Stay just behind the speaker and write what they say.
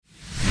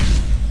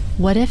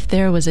What if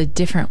there was a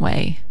different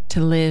way to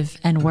live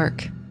and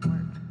work?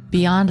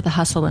 Beyond the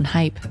hustle and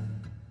hype,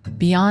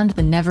 beyond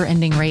the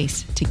never-ending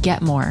race to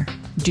get more,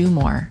 do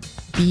more,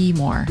 be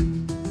more.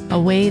 A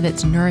way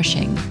that's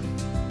nourishing,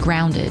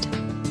 grounded,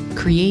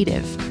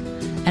 creative,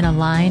 and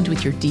aligned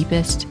with your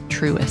deepest,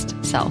 truest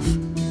self.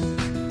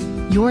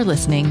 You're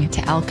listening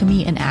to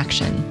Alchemy in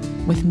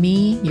Action with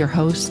me, your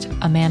host,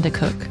 Amanda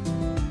Cook.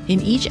 In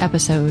each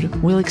episode,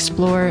 we'll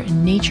explore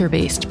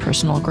nature-based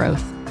personal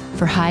growth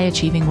for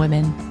high-achieving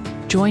women.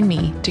 Join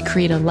me to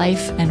create a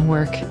life and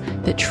work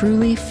that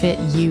truly fit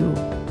you,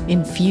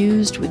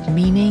 infused with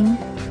meaning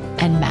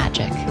and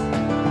magic.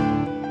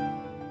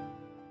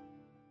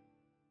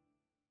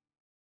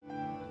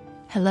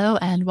 Hello,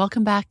 and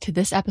welcome back to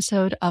this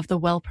episode of the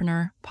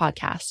Wellpreneur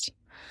podcast.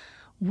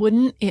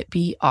 Wouldn't it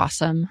be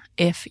awesome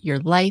if your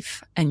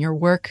life and your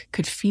work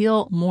could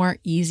feel more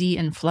easy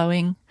and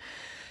flowing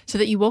so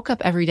that you woke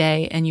up every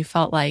day and you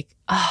felt like,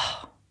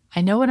 oh,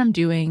 I know what I'm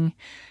doing.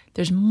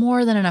 There's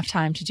more than enough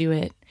time to do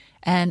it.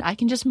 And I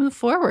can just move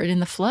forward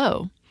in the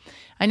flow.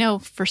 I know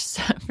for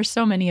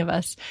so many of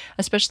us,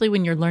 especially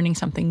when you're learning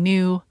something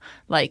new,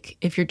 like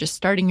if you're just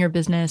starting your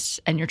business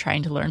and you're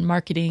trying to learn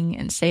marketing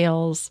and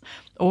sales,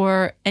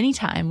 or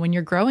anytime when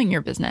you're growing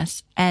your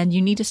business and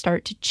you need to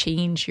start to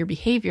change your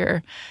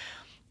behavior,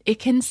 it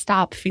can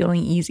stop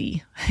feeling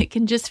easy. It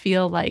can just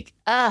feel like,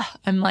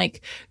 I'm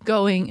like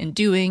going and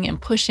doing and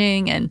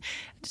pushing and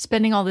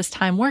spending all this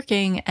time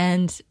working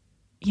and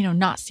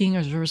not seeing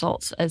those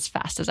results as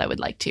fast as I would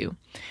like to.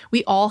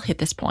 We all hit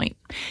this point,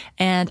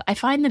 and I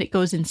find that it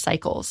goes in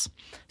cycles.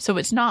 So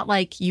it's not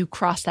like you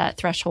cross that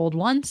threshold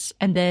once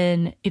and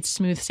then it's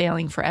smooth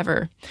sailing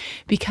forever,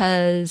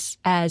 because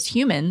as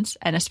humans,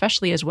 and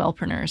especially as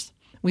wellpreneurs,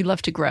 we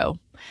love to grow.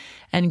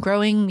 And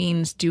growing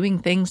means doing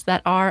things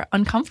that are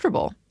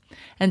uncomfortable.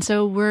 And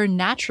so we're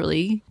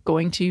naturally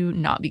going to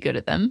not be good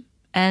at them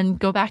and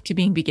go back to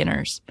being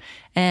beginners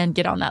and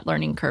get on that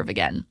learning curve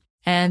again.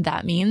 And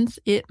that means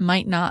it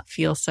might not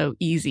feel so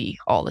easy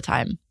all the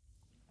time.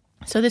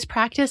 So this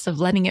practice of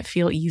letting it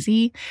feel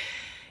easy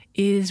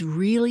is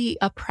really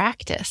a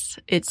practice.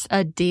 It's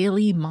a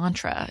daily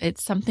mantra.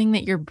 It's something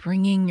that you're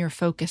bringing your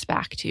focus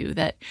back to,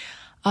 that,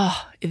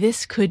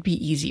 this could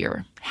be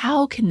easier.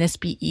 How can this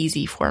be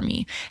easy for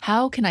me?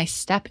 How can I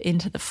step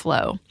into the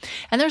flow?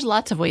 And there's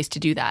lots of ways to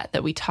do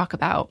that we talk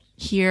about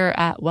here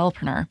at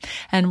Wellpreneur.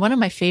 And one of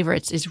my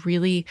favorites is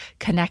really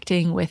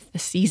connecting with the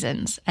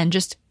seasons and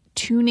just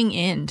tuning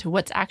in to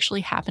what's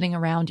actually happening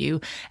around you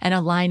and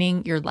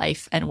aligning your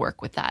life and work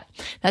with that.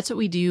 That's what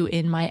we do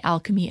in my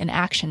Alchemy in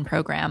Action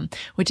program,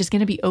 which is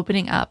going to be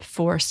opening up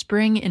for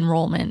spring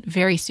enrollment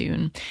very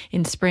soon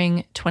in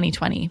spring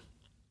 2020.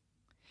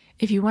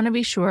 If you want to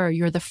be sure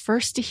you're the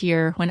first to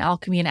hear when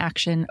Alchemy in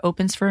Action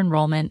opens for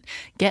enrollment,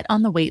 get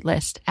on the wait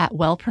list at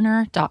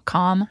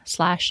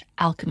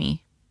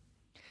wellpreneur.com/alchemy.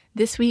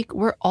 This week,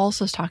 we're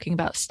also talking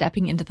about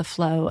stepping into the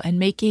flow and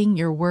making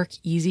your work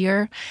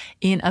easier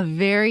in a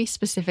very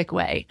specific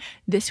way.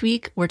 This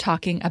week, we're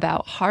talking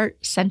about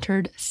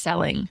heart-centered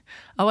selling.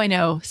 Oh, I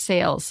know,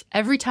 sales.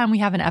 Every time we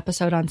have an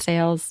episode on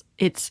sales,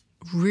 it's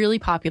really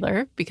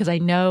popular because I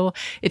know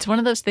it's one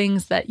of those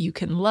things that you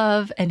can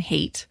love and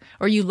hate,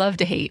 or you love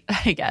to hate,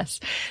 I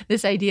guess.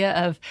 This idea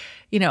of,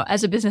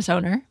 as a business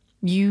owner,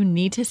 you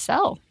need to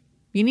sell.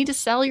 You need to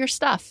sell your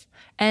stuff.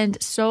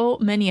 And so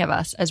many of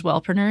us as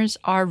wellpreneurs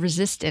are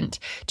resistant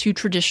to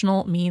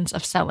traditional means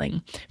of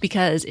selling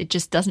because it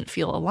just doesn't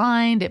feel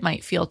aligned. It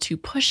might feel too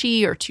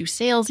pushy or too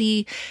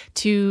salesy,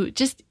 too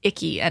just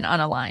icky and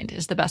unaligned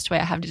is the best way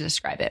I have to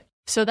describe it.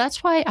 So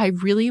that's why I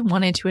really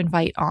wanted to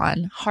invite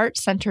on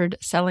heart-centered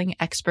selling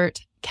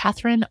expert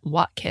Katherine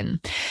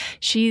Watkin.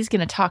 She's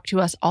going to talk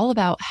to us all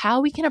about how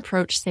we can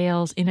approach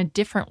sales in a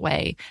different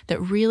way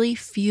that really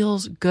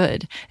feels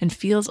good and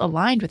feels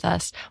aligned with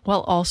us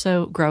while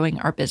also growing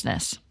our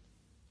business.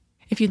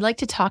 If you'd like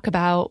to talk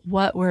about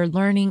what we're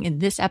learning in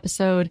this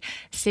episode,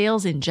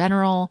 sales in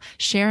general,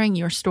 sharing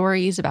your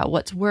stories about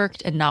what's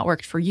worked and not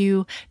worked for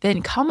you,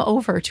 then come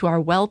over to our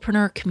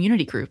Wellpreneur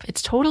community group.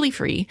 It's totally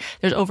free.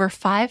 There's over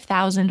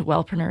 5,000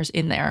 wellpreneurs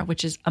in there,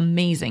 which is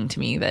amazing to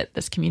me that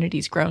this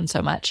community's grown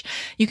so much.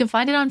 You can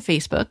find it on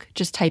Facebook.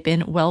 Just type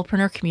in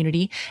Wellpreneur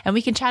community and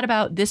we can chat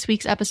about this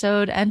week's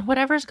episode and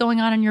whatever's going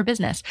on in your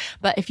business.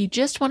 But if you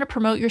just want to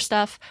promote your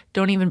stuff,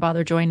 don't even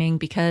bother joining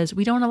because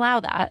we don't allow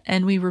that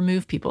and we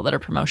remove people that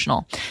are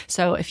promotional.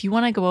 So if you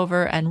want to go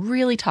over and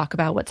really talk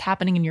about what's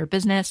happening in your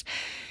business,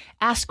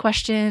 ask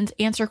questions,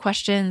 answer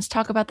questions,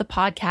 talk about the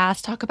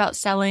podcast, talk about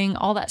selling,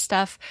 all that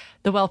stuff,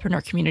 the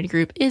Wellpreneur community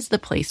group is the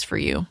place for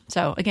you.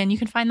 So again, you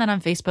can find that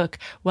on Facebook,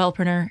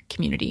 Wellpreneur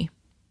community.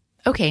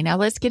 Okay, now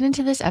let's get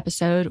into this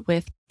episode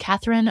with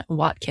Katherine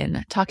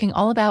Watkin, talking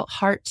all about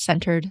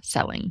heart-centered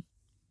selling.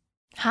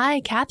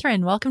 Hi,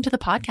 Katherine. Welcome to the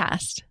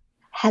podcast.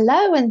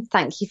 Hello, and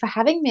thank you for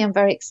having me. I'm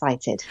very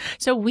excited.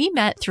 So we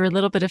met through a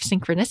little bit of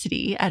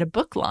synchronicity at a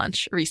book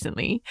launch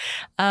recently.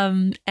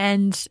 We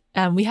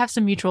have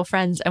some mutual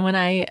friends. And when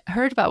I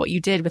heard about what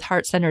you did with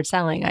heart-centered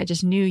selling, I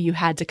just knew you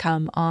had to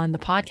come on the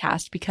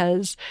podcast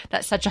because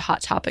that's such a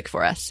hot topic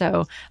for us.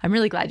 So I'm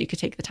really glad you could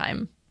take the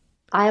time.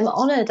 I am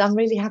honored. I'm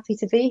really happy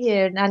to be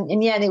here.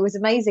 And yeah, it was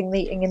amazing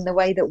meeting in the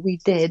way that we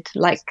did,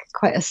 like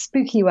quite a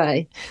spooky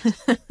way.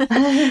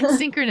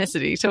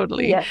 Synchronicity,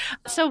 totally. Yeah.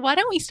 So why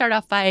don't we start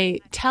off by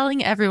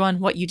telling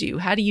everyone what you do?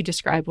 How do you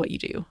describe what you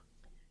do?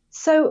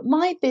 So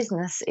my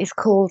business is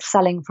called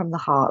Selling from the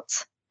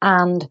Heart.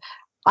 And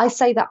I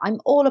say that I'm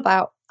all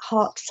about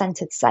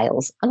heart-centered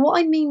sales. And what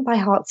I mean by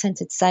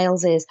heart-centered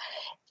sales is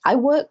I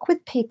work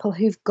with people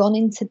who've gone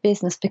into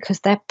business because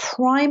their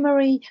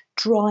primary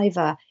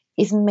driver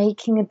is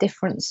making a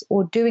difference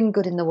or doing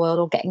good in the world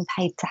or getting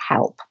paid to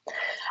help.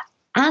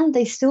 And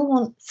they still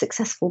want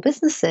successful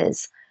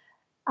businesses.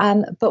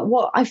 But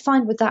what I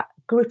find with that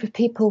group of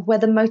people where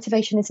the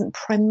motivation isn't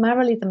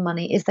primarily the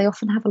money is they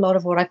often have a lot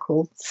of what I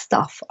call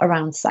stuff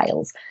around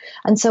sales.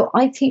 And so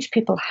I teach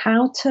people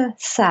how to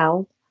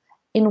sell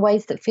in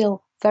ways that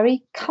feel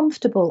very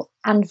comfortable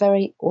and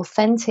very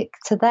authentic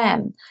to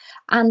them.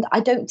 And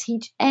I don't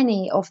teach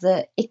any of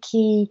the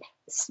icky,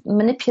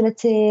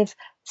 manipulative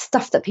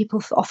stuff that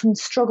people often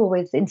struggle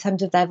with in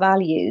terms of their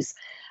values.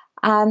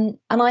 And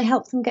I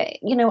help them get,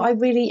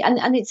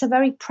 and it's a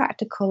very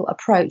practical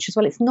approach as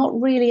well. It's not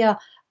really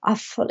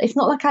it's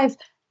not like I've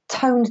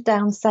toned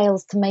down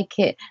sales to make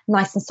it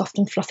nice and soft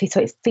and fluffy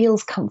so it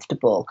feels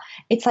comfortable.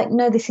 It's like,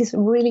 no, this is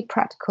really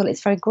practical.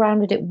 It's very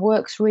grounded. It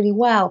works really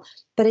well,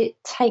 but it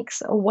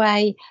takes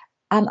away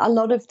a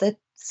lot of the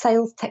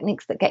sales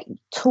techniques that get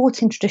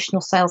taught in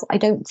traditional sales. I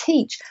don't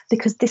teach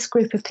because this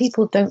group of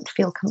people don't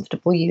feel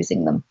comfortable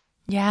using them.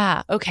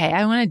 Yeah. Okay.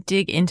 I want to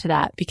dig into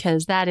that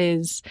because that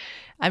is,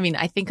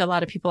 I think a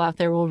lot of people out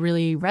there will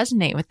really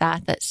resonate with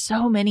that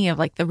so many of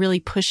like the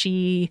really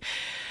pushy,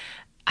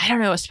 I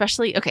don't know,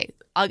 especially, okay,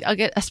 I'll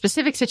get a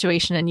specific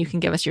situation and you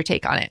can give us your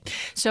take on it.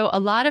 So a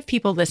lot of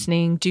people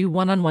listening do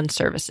one-on-one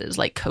services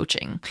like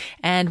coaching.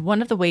 And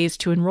one of the ways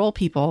to enroll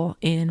people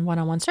in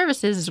one-on-one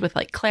services is with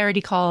like clarity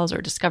calls or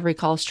discovery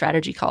calls,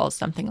 strategy calls,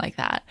 something like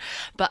that.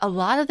 But a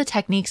lot of the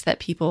techniques that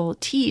people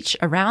teach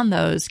around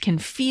those can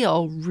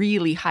feel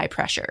really high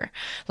pressure,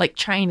 like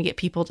trying to get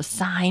people to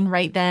sign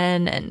right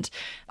then. And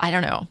I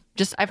don't know.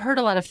 I've heard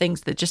a lot of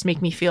things that just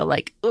make me feel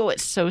like, oh,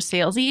 it's so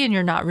salesy and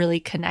you're not really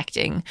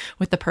connecting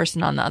with the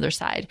person on the other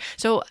side.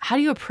 So how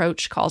do you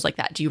approach calls like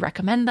that? Do you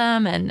recommend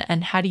them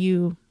and how do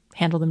you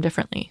handle them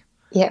differently?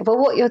 Yeah, well,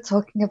 what you're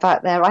talking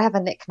about there, I have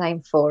a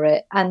nickname for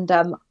it. And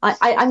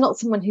I'm not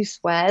someone who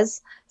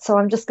swears, so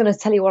I'm just going to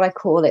tell you what I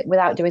call it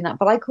without doing that.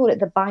 But I call it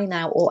the buy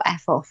now or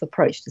F off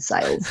approach to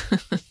sales.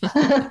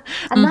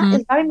 And that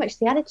is very much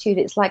the attitude.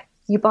 It's like,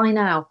 you buy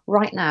now,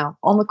 right now,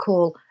 on the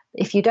call.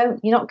 If you don't,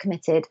 you're not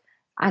committed.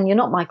 And you're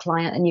not my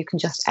client and you can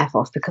just F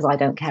off because I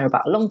don't care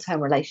about a long-term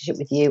relationship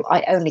with you.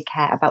 I only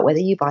care about whether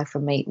you buy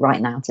from me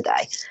right now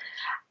today.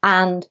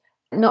 And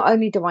not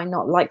only do I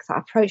not like that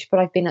approach, but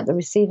I've been at the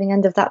receiving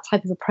end of that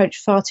type of approach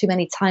far too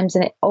many times.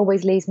 And it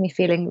always leaves me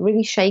feeling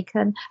really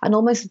shaken and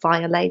almost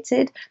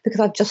violated because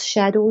I've just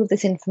shared all of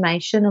this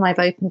information and I've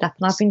opened up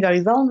and I've been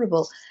very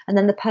vulnerable. And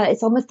then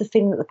it's almost the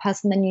feeling that the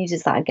person then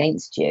uses that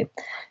against you.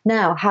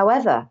 Now,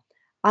 however,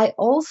 I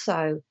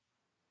also,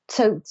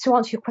 so to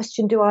answer your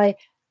question, do I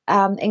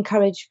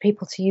encourage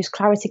people to use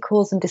clarity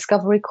calls and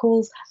discovery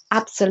calls?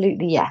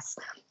 Absolutely, yes.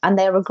 And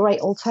they're a great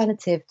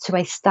alternative to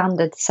a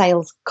standard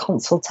sales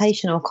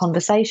consultation or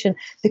conversation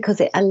because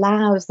it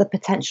allows the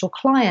potential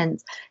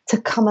client to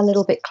come a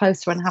little bit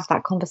closer and have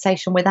that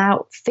conversation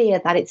without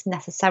fear that it's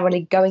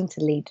necessarily going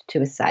to lead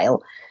to a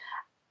sale.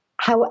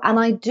 And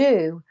I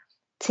do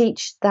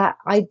teach that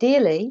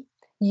ideally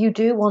you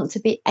do want to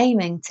be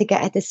aiming to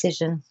get a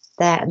decision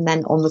there and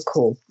then on the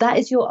call. That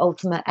is your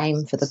ultimate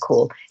aim for the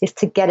call, is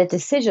to get a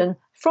decision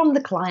from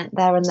the client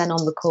there and then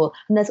on the call.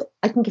 And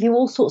I can give you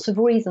all sorts of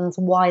reasons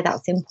why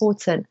that's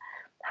important.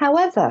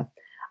 However,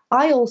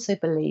 I also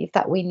believe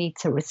that we need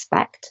to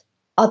respect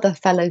other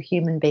fellow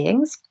human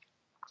beings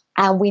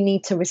and we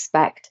need to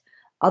respect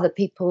other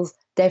people's,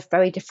 their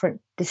very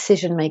different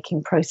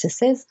decision-making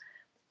processes.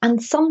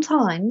 And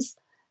sometimes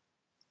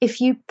if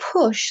you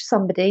push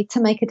somebody to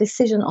make a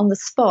decision on the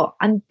spot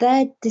and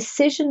their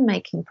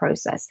decision-making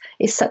process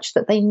is such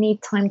that they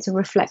need time to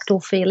reflect or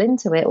feel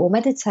into it or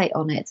meditate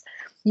on it,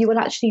 you will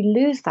actually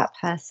lose that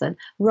person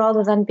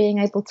rather than being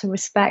able to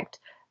respect,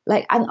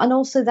 and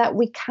also that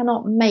we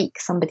cannot make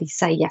somebody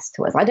say yes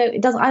to us. I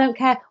don't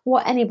care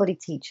what anybody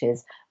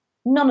teaches.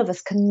 None of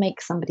us can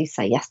make somebody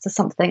say yes to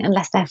something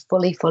unless they're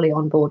fully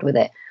on board with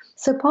it.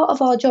 So part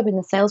of our job in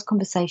the sales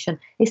conversation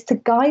is to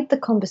guide the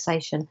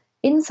conversation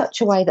in such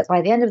a way that by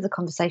the end of the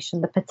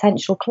conversation, the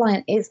potential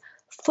client is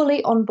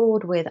fully on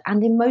board with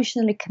and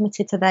emotionally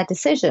committed to their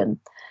decision,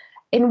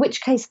 in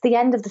which case the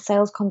end of the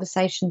sales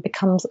conversation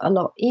becomes a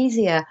lot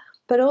easier,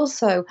 but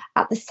also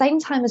at the same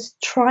time as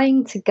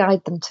trying to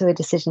guide them to a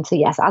decision to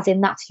yes, as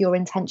in that's your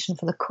intention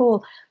for the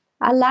call,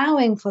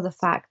 allowing for the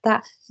fact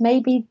that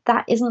maybe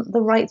that isn't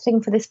the right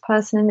thing for this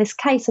person in this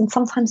case. And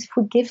sometimes if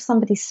we give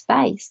somebody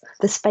space,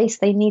 the space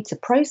they need to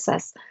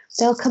process,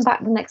 they'll come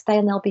back the next day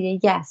and there'll be a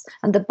yes.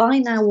 And the buy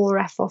now or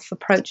F off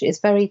approach is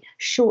very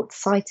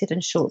short-sighted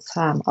and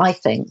short-term, I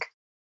think.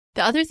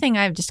 The other thing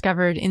I've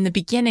discovered in the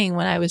beginning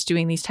when I was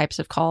doing these types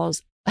of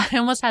calls, I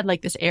almost had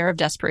like this air of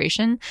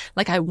desperation,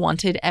 like I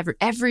wanted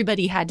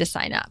everybody had to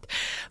sign up.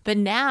 But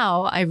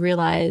now I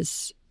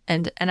realize,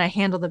 and I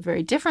handle them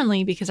very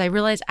differently, because I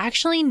realize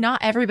actually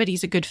not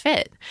everybody's a good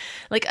fit.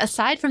 Like,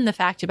 aside from the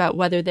fact about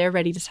whether they're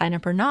ready to sign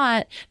up or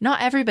not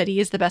everybody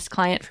is the best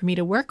client for me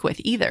to work with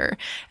either.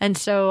 And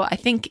so I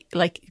think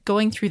like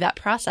going through that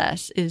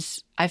process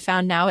I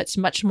found now it's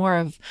much more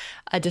of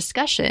a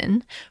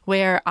discussion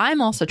where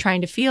I'm also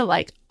trying to feel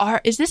like,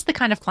 is this the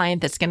kind of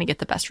client that's going to get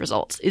the best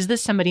results? Is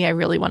this somebody I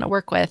really want to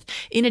work with?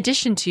 In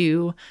addition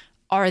to,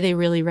 are they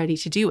really ready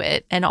to do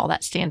it? And all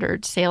that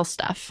standard sales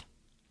stuff.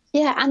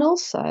 Yeah. And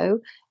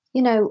also,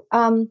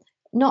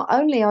 not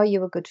only are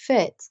you a good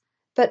fit,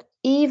 but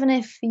even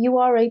if you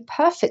are a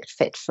perfect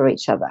fit for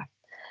each other,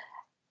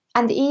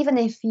 and even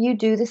if you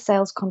do the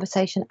sales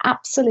conversation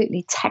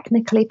absolutely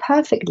technically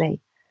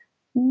perfectly,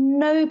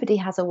 nobody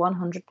has a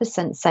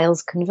 100%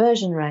 sales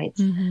conversion rate.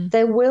 Mm-hmm.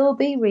 There will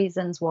be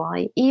reasons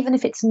why, even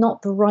if it's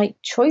not the right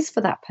choice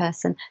for that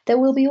person, there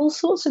will be all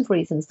sorts of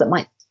reasons that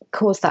might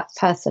cause that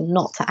person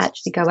not to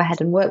actually go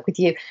ahead and work with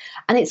you.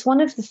 And it's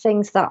one of the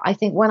things that I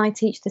think when I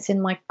teach this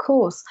in my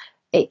course,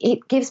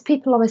 it gives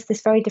people almost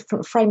this very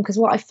different frame, because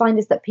what I find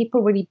is that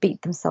people really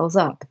beat themselves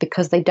up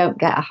because they don't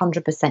get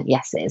 100%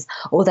 yeses,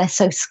 or they're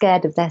so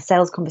scared of their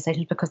sales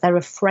conversations because they're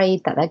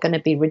afraid that they're going to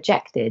be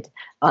rejected,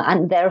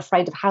 and they're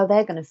afraid of how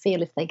they're going to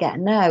feel if they get a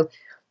no.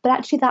 But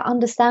actually that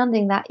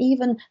understanding that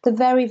even the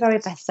very, very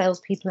best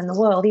salespeople in the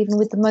world, even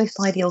with the most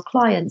ideal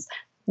clients,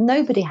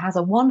 nobody has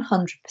a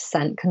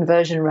 100%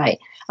 conversion rate,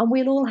 and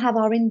we'll all have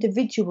our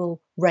individual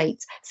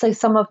rates. So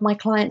some of my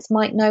clients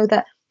might know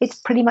that it's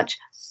pretty much,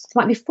 it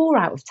might be 4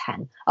 out of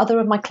 10.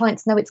 Other of my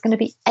clients know it's going to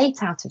be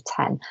 8 out of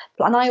 10.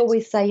 And I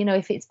always say,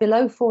 if it's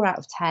below 4 out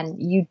of 10,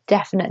 you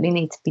definitely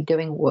need to be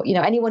doing work.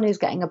 Anyone who's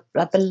getting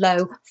a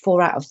below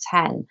 4 out of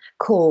 10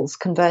 calls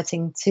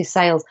converting to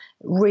sales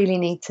really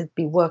need to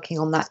be working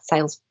on that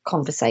sales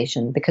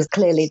conversation, because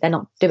clearly they're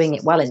not doing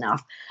it well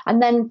enough. And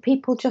then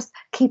people just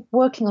keep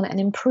working on it and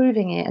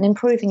improving it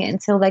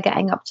until they're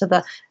getting up to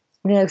the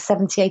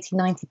 70, 80,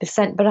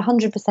 90%, but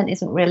 100%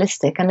 isn't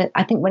realistic. And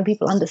I think when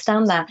people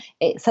understand that,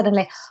 it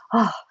suddenly,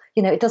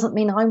 it doesn't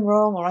mean I'm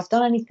wrong or I've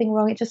done anything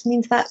wrong. It just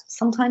means that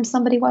sometimes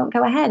somebody won't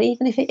go ahead,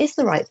 even if it is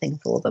the right thing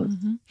for them.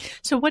 Mm-hmm.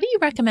 So what do you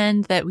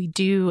recommend that we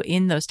do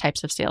in those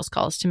types of sales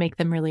calls to make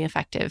them really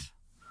effective?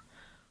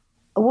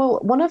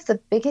 Well, one of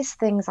the biggest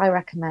things I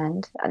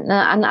recommend,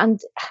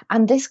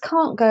 and this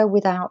can't go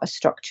without a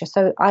structure.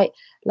 So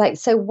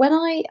when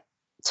I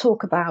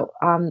talk about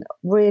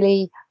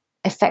really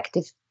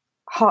effective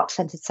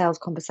heart-centered sales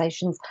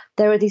conversations,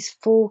 there are these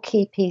 4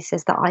 key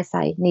pieces that I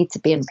say need to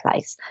be in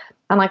place.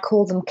 And I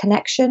call them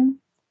connection,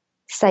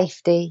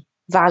 safety,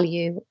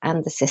 value,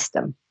 and the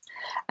system.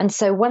 And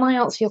so when I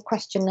answer your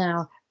question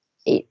now,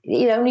 it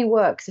only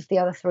works if the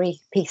other 3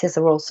 pieces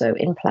are also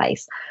in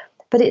place.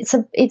 But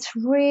it's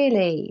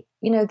really,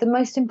 the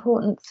most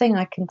important thing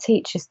I can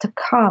teach is to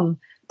come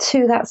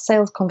to that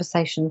sales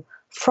conversation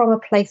from a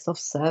place of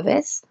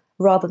service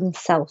rather than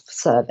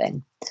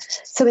self-serving.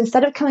 So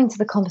instead of coming to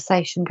the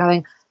conversation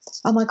going,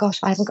 oh my gosh,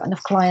 I haven't got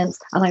enough clients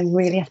and I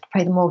really have to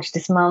pay the mortgage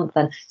this month,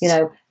 and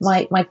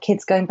my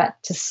kid's going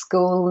back to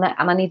school and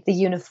I need the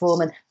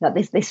uniform, and that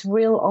this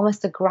real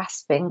almost a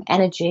grasping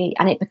energy,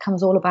 and it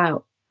becomes all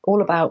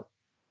about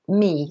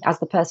me as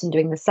the person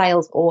doing the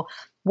sales. Or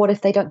what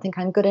if they don't think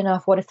I'm good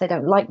enough? What if they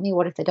don't like me?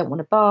 What if they don't want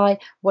to buy?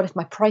 What if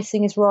my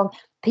pricing is wrong?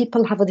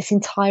 People have this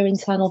entire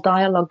internal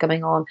dialogue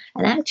going on,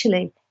 and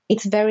actually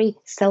it's very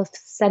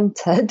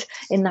self-centered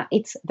in that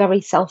it's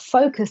very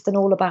self-focused and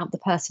all about the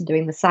person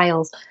doing the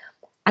sales.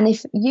 And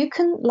if you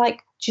can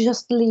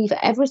just leave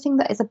everything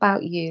that is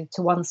about you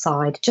to one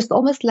side, just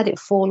almost let it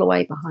fall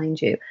away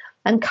behind you,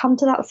 and come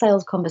to that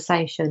sales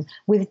conversation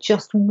with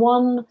just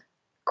one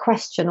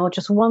question or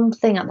just one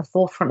thing at the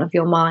forefront of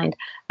your mind.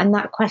 And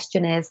that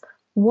question is,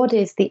 what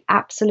is the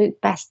absolute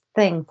best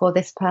thing for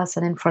this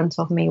person in front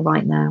of me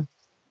right now?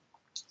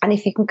 And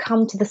if you can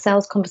come to the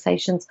sales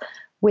conversations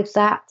with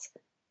that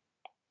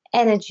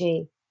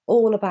energy,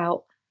 all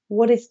about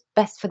what is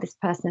best for this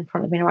person in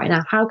front of me right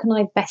now, how can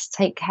I best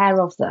take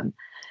care of them?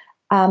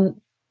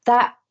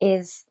 That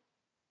is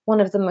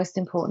one of the most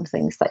important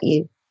things that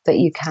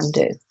you can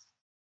do.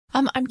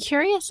 I'm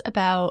curious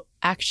about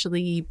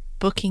actually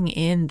booking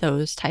in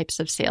those types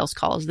of sales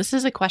calls. This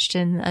is a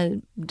question,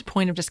 a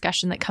point of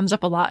discussion that comes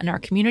up a lot in our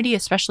community,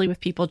 especially with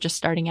people just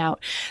starting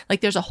out.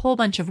 There's a whole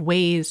bunch of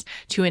ways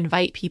to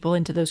invite people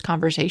into those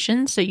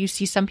conversations. So you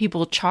see some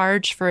people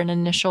charge for an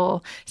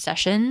initial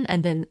session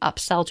and then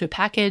upsell to a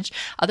package.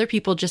 Other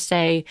people just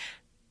say,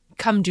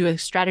 come do a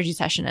strategy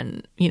session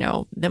and,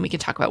 then we can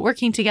talk about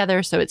working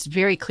together. So it's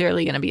very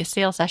clearly going to be a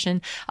sales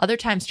session. Other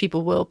times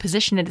people will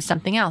position it as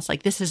something else.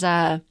 This is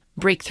a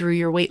break through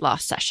your weight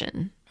loss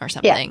session or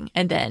something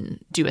and then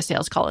do a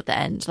sales call at the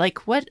end.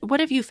 Like what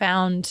have you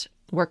found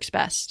works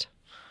best?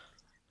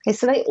 Okay,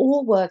 so they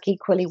all work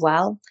equally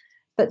well,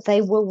 but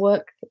they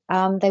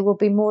will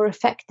be more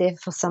effective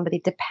for somebody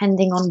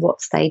depending on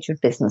what stage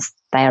of business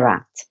they're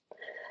at.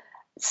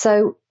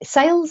 So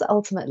sales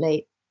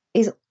ultimately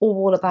is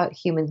all about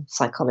human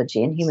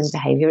psychology and human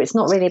behavior. It's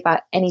not really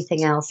about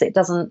anything else. It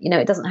doesn't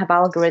have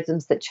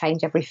algorithms that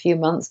change every few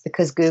months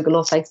because Google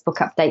or Facebook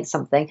updates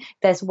something.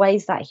 There's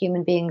ways that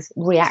human beings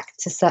react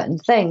to certain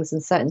things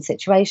and certain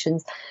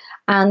situations.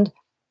 And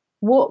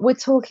what we're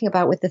talking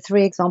about with the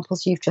 3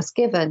 examples you've just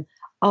given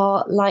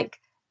are like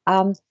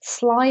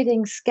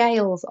sliding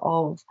scales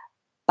of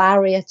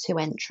barrier to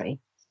entry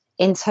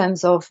in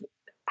terms of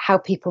how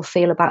people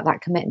feel about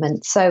that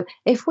commitment. So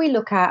if we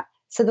look at,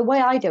 so the way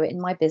I do it in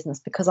my business,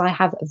 because I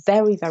have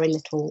very, very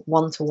little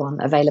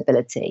one-to-one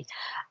availability.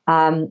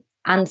 And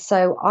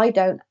so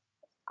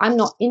I'm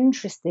not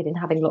interested in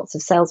having lots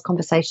of sales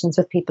conversations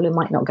with people who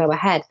might not go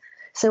ahead.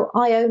 So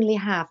I only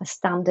have a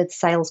standard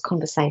sales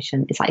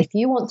conversation. It's like, if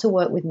you want to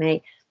work with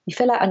me, you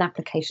fill out an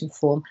application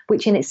form,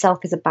 which in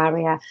itself is a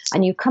barrier,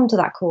 and you come to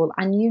that call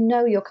and you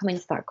know you're coming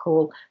to that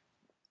call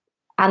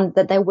and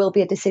that there will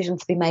be a decision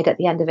to be made at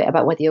the end of it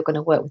about whether you're going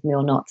to work with me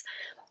or not.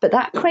 But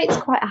that creates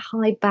quite a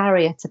high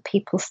barrier to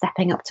people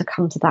stepping up to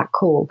come to that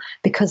call,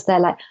 because they're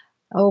like,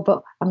 oh,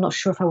 but I'm not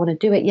sure if I want to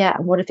do it yet.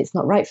 And what if it's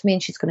not right for me?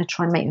 And she's going to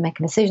try and make me make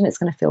a decision. It's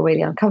going to feel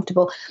really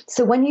uncomfortable.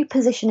 So when you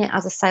position it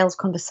as a sales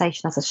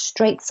conversation, as a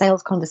straight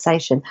sales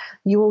conversation,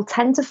 you will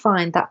tend to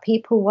find that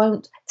people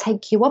won't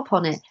take you up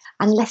on it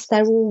unless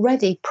they're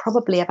already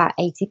probably about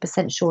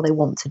 80% sure they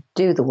want to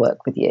do the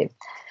work with you.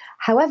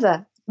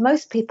 However,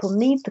 most people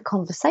need the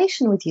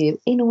conversation with you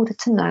in order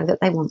to know that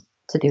they want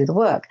to do the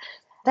work.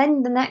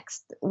 Then the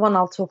next one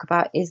I'll talk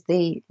about is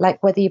the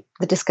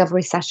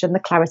discovery session, the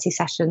clarity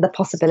session, the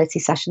possibility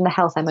session, the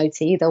health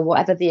MOT,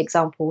 whatever the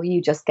example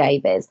you just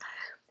gave is.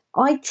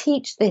 I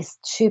teach this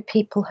to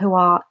people who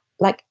are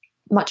like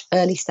much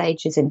early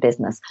stages in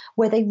business,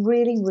 where they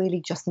really,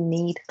 really just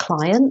need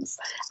clients,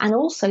 and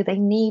also they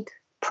need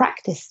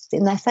practice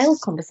in their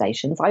sales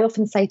conversations. I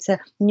often say to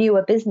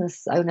newer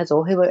business owners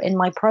or who are in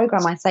my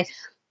program, I say,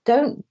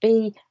 don't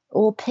be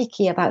or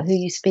picky about who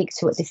you speak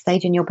to at this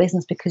stage in your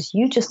business, because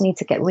you just need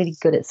to get really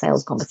good at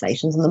sales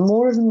conversations. And the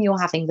more of them you're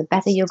having, the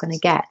better you're going to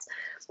get.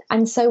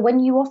 And so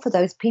when you offer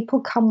those, people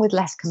come with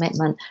less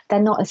commitment.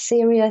 They're not as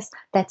serious.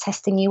 They're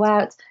testing you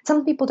out.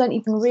 Some people don't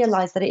even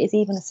realize that it is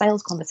even a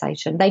sales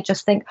conversation. They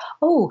just think,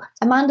 oh,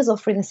 Amanda's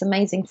offering this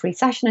amazing free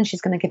session and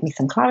she's going to give me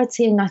some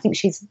clarity, and I think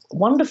she's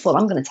wonderful.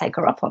 I'm going to take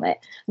her up on it.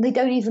 And they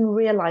don't even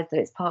realize that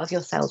it's part of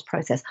your sales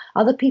process.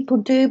 Other people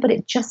do, but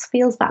it just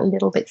feels that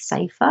little bit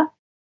safer,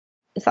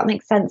 if that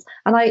makes sense.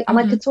 And I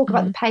could talk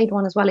about the paid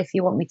one as well if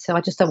you want me to.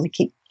 I just don't want to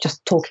keep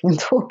just talking and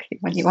talking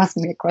when you ask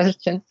me a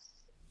question.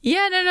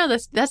 Yeah, no,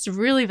 that's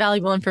really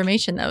valuable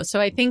information though.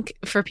 So I think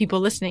for people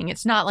listening,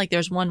 it's not like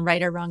there's one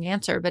right or wrong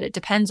answer, but it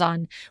depends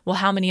on, well,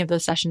 how many of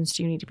those sessions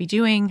do you need to be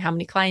doing? How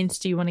many clients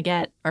do you want to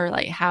get? Or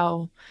like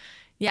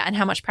and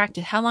how much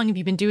practice, how long have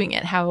you been doing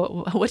it?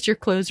 What's your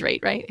close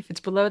rate, right? If it's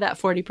below that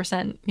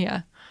 40%,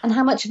 yeah. And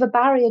how much of a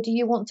barrier do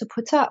you want to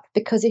put up?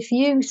 Because if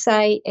you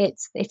say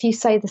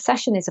the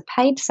session is a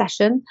paid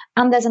session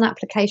and there's an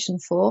application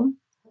form,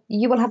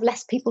 you will have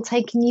less people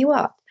taking you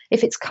up.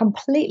 If it's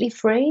completely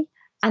free,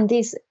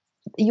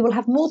 you will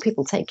have more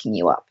people taking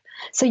you up.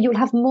 So you'll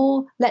have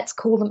more, let's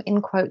call them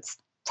in quotes,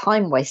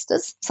 time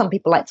wasters. Some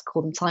people like to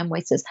call them time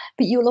wasters,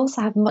 but you'll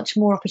also have much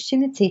more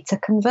opportunity to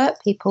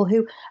convert people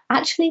who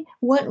actually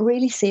weren't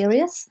really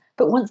serious,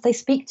 but once they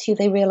speak to you,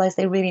 they realize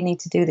they really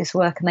need to do this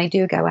work and they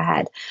do go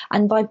ahead.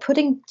 And by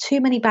putting too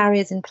many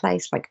barriers in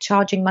place, like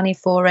charging money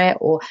for it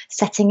or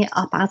setting it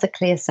up as a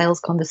clear sales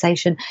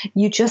conversation,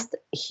 you just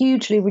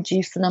hugely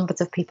reduce the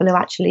numbers of people who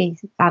actually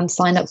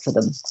sign up for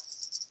them,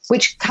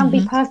 which can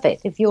be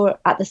perfect if you're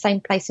at the same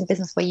place in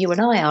business where you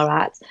and I are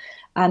at.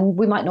 And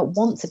we might not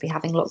want to be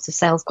having lots of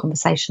sales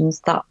conversations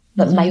that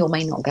may or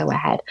may not go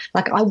ahead.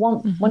 Like I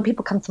want, when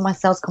people come to my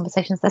sales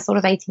conversations, they're sort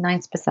of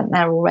 80-90%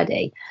 there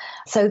already.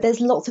 So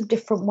there's lots of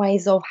different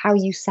ways of how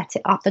you set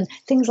it up, and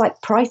things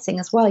like pricing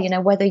as well. You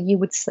know, whether you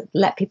would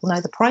let people know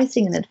the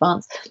pricing in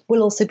advance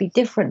will also be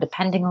different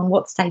depending on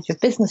what stage of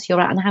business you're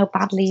at and how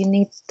badly you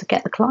need to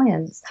get the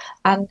clients.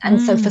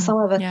 And so for some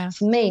of us,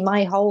 for me,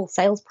 my whole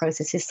sales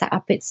process is set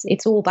up.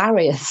 It's all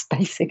barriers,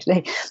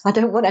 basically. I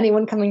don't want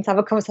anyone coming to have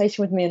a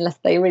conversation with me unless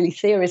they're really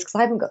serious, because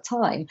I haven't got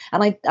time,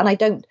 and I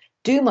don't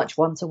do much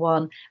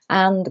one-to-one,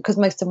 and because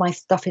most of my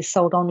stuff is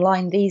sold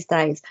online these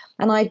days,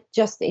 and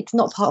it's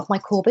not part of my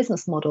core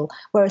business model.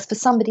 Whereas for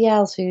somebody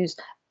else who's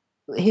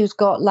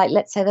got, like,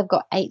 let's say they've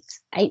got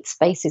eight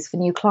spaces for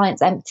new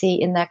clients empty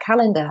in their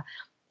calendar,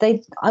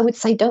 I would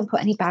say don't put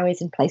any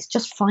barriers in place.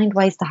 Just find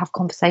ways to have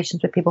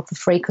conversations with people for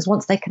free, because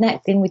once they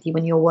connect in with you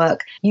in your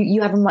work,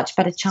 you have a much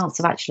better chance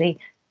of actually,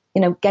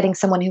 you know, getting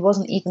someone who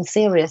wasn't even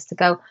serious to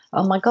go,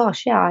 oh my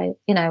gosh, yeah, I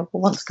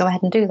want to go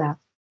ahead and do that.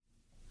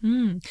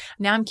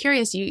 Now I'm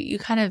curious, you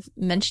kind of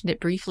mentioned it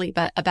briefly,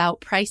 but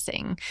about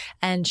pricing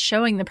and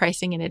showing the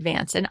pricing in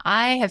advance. And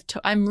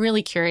I'm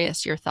really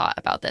curious your thought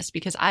about this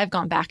because I've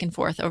gone back and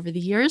forth over the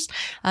years.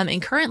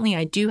 And currently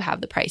I do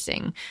have the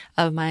pricing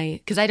of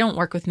because I don't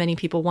work with many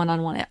people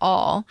one-on-one at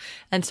all.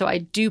 And so I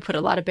do put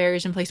a lot of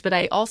barriers in place, but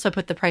I also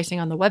put the pricing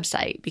on the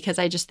website because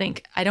I just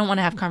think I don't want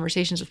to have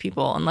conversations with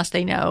people unless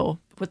they know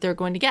what they're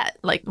going to get,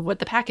 like what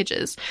the package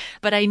is.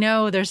 But I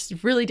know there's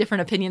really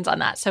different opinions on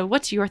that. So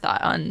what's your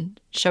thought on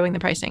showing the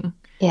pricing?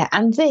 Yeah,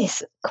 and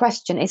this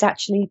question is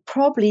actually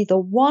probably the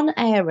one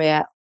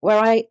area where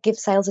I give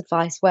sales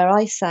advice where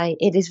I say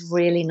it is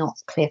really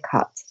not clear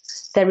cut.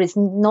 There is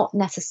not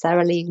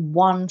necessarily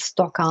one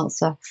stock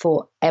answer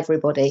for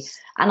everybody.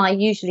 And I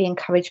usually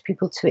encourage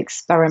people to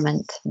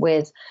experiment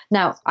with.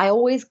 Now, I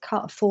always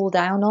fall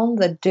down on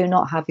the do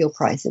not have your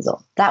prices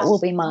on. That will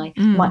be my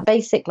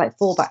basic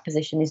fallback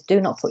position is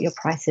do not put your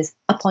prices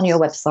up on your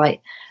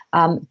website.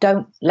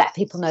 Don't let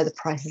people know the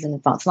prices in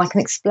advance. And I can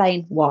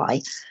explain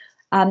why.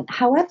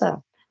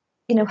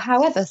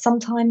 However,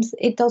 sometimes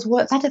it does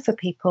work better for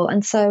people.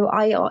 And so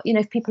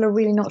if people are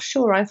really not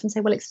sure, I often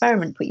say, well,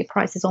 experiment, put your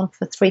prices on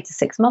for 3 to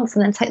 6 months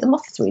and then take them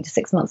off for 3 to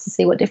 6 months and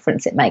see what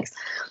difference it makes.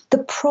 The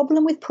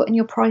problem with putting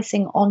your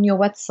pricing on your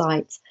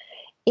website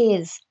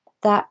is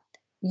that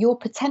your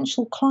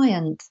potential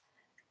client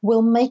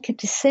will make a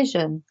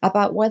decision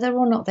about whether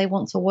or not they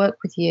want to work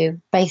with you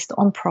based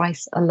on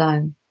price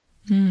alone.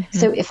 Mm-hmm.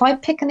 So if I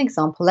pick an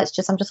example, I'm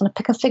just going to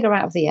pick a figure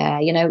out of the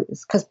air,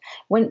 because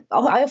I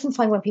often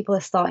find when people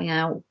are starting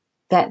out,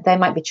 that they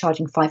might be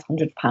charging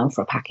 £500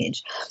 for a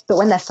package, but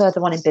when they're further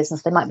on in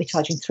business, they might be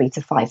charging £3,000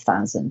 to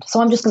 £5,000. So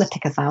I'm just going to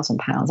pick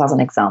 £1,000 as an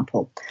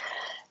example.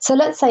 So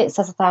let's say it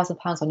says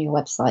 £1,000 on your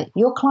website.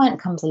 Your client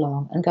comes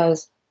along and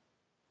goes,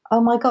 "Oh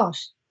my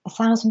gosh,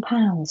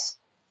 £1,000."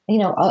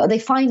 They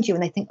find you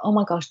and they think, "Oh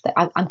my gosh,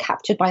 I'm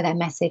captured by their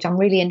message. I'm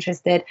really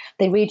interested."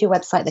 They read your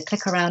website, they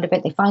click around a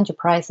bit, they find your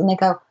price and they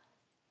go,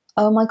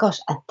 "Oh my gosh,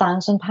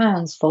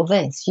 £1,000 for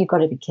this? You've got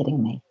to be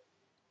kidding me."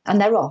 And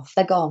they're off,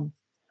 they're gone.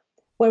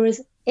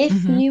 Whereas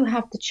if you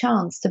have the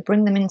chance to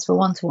bring them into a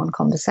one-to-one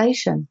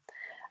conversation,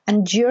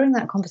 and during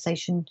that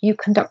conversation, you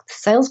conduct the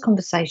sales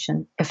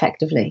conversation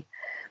effectively,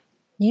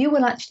 you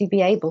will actually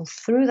be able,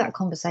 through that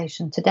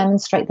conversation, to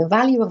demonstrate the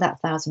value of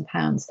that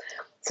 £1,000.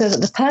 So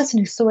that the person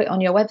who saw it on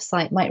your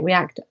website might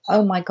react,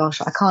 "Oh my gosh,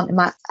 I can't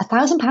imagine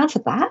 £1,000 for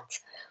that."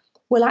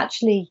 Will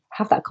actually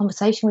have that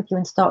conversation with you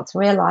and start to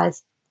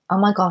realize, "Oh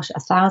my gosh,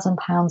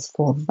 £1,000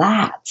 for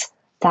that.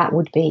 That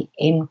would be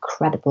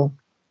incredible.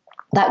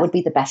 That would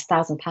be the best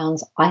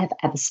 £1,000 I have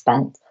ever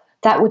spent.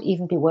 That would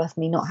even be worth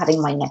me not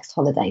having my next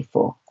holiday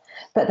for."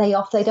 But they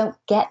don't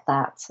get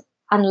that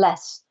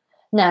unless,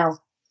 now,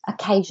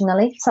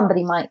 occasionally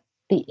somebody might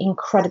be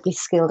incredibly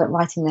skilled at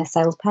writing their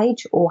sales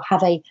page or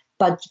have a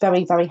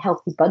very, very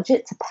healthy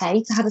budget to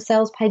pay to have a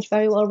sales page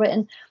very well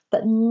written,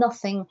 but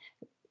nothing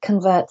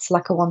converts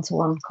like a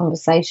one-to-one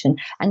conversation.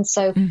 And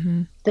so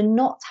the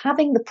not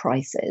having the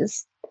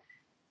prices,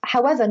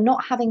 however,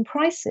 not having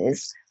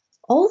prices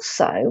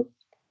also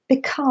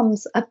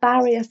becomes a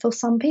barrier for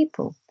some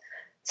people.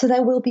 So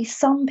there will be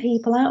some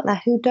people out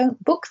there who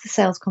don't book the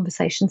sales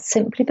conversation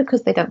simply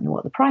because they don't know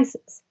what the price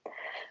is.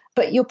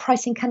 But your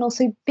pricing can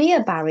also be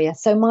a barrier.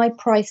 So my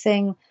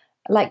pricing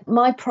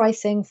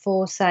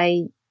for,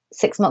 say,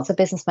 6 months of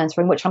business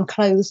mentoring, which I'm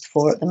closed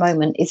for at the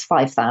moment, is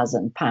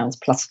 £5,000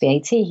 plus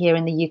VAT here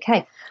in the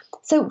UK.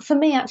 So for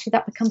me, actually,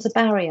 that becomes a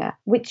barrier,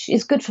 which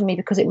is good for me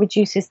because it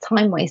reduces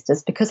time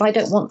wasters, because I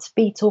don't want to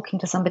be talking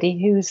to somebody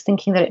who's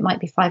thinking that it might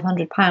be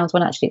 £500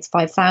 when actually it's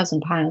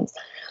 £5,000.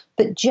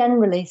 But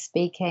generally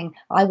speaking,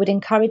 I would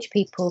encourage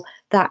people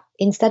that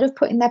instead of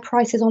putting their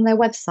prices on their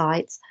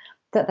websites,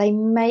 that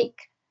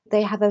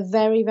they have a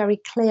very, very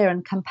clear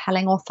and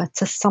compelling offer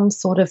to some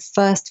sort of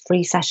first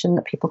free session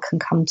that people can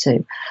come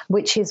to,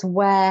 which is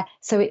where,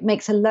 so it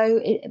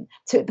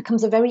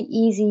becomes a very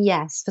easy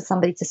yes for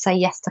somebody to say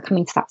yes to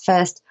coming to that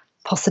first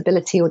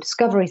possibility or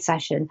discovery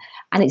session.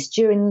 And it's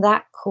during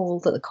that call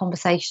that the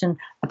conversation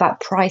about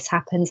price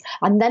happens.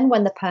 And then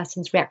when the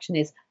person's reaction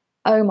is,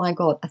 "Oh my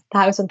God,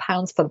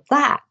 £1,000 for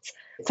that,"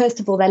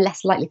 first of all, they're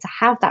less likely to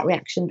have that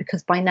reaction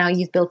because by now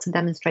you've built and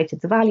demonstrated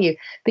the value.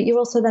 But you're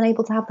also then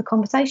able to have the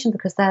conversation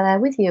because they're there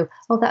with you.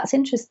 "Oh, that's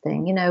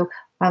interesting.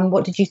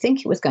 What did you think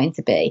it was going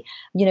to be?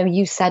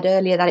 You said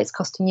earlier that it's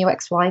costing you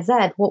X, Y,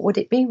 Z. What would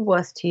it be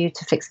worth to you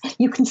to fix?"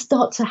 You can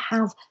start to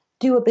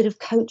do a bit of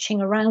coaching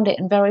around it.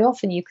 And very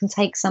often you can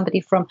take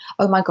somebody from,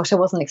 "Oh my gosh, I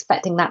wasn't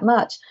expecting that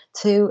much,"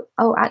 to,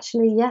 "Oh,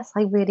 actually, yes,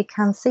 I really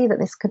can see that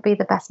this could be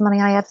the best money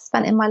I ever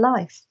spent in my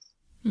life."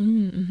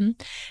 Mm-hmm.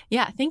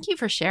 Yeah, thank you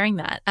for sharing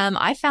that.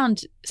 I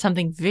found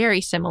something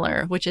very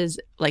similar, which is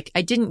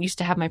I didn't used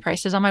to have my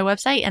prices on my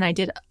website and I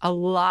did a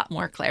lot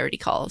more clarity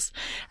calls.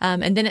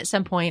 And then at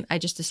some point, I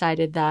just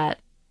decided that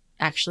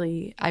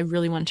actually I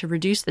really wanted to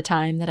reduce the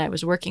time that I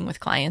was working with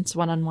clients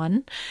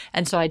one-on-one.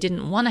 And so I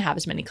didn't want to have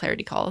as many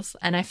clarity calls.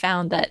 And I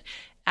found that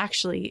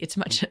actually it's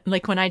much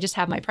when I just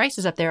have my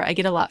prices up there, I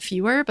get a lot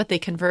fewer, but they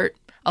convert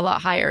a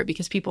lot higher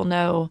because people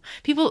know,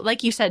 people,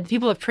 like you said,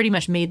 people have pretty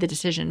much made the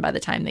decision by the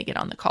time they get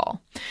on the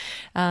call.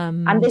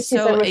 And this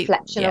is a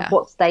reflection of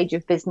what stage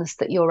of business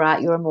that you're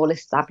at. You're a more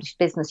established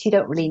business. You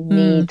don't really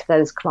need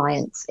those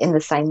clients in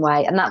the same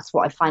way. And that's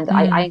what I find.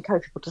 I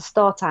encourage people to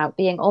start out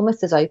being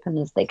almost as open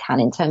as they can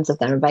in terms of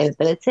their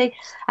availability.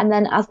 And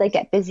then as they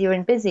get busier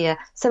and busier,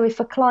 so if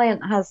a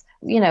client has,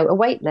 a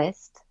wait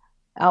list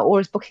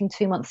or is booking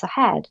 2 months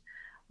ahead,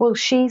 well,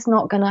 she's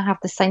not going to have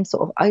the same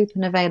sort of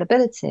open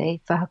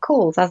availability for her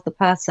calls as the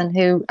person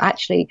who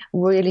actually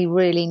really,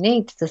 really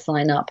needs to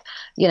sign up,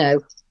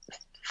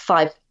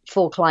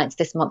 4 clients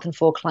this month and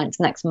 4 clients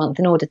next month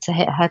in order to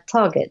hit her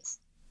targets.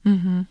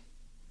 Mm-hmm.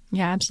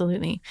 Yeah,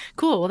 absolutely.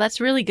 Cool. Well, that's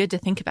really good to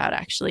think about,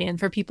 actually. And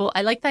for people,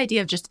 I like the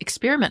idea of just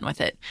experiment with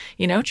it,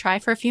 try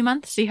for a few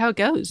months, see how it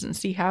goes and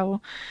see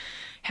how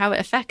it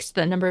affects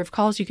the number of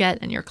calls you get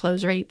and your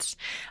close rates.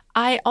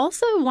 I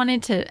also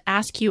wanted to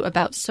ask you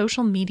about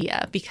social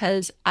media,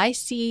 because I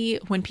see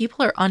when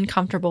people are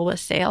uncomfortable with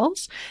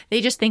sales,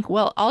 they just think,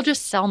 well, I'll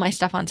just sell my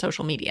stuff on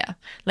social media.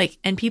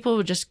 And people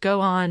would just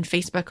go on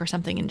Facebook or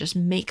something and just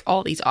make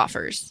all these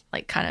offers,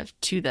 kind of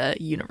to the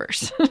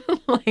universe,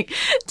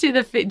 to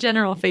the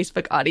general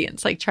Facebook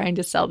audience, trying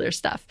to sell their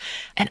stuff.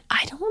 And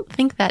I don't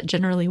think that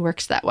generally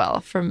works that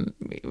well from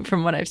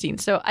what I've seen.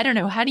 So I don't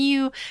know. How do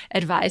you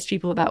advise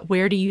people about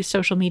where to use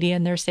social media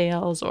in their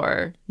sales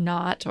or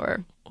not,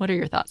 or what are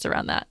your thoughts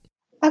around that?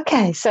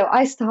 Okay, so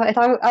I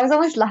was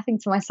almost laughing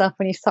to myself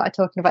when you started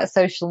talking about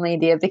social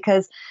media,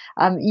 because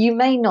you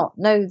may not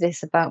know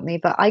this about me,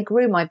 but I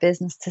grew my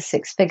business to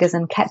 6 figures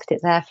and kept it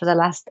there for the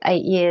last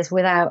 8 years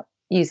without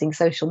using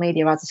social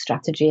media as a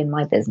strategy in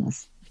my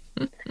business.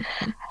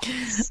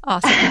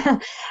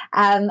 Awesome.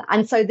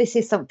 And so this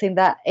is something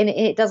that, and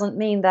it doesn't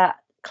mean that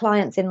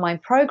clients in my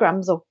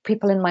programs or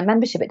people in my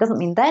membership, it doesn't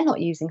mean they're not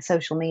using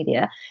social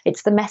media.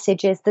 It's the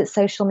message is that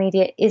social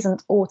media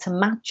isn't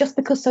automatic. Just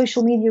because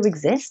social media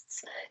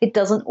exists, it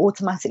doesn't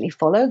automatically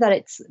follow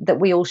that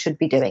we all should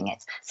be doing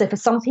it. So for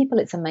some people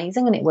it's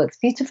amazing and it works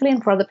beautifully,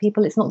 and for other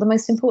people it's not the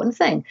most important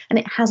thing, and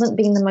it hasn't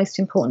been the most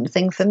important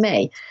thing for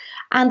me.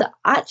 And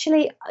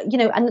actually,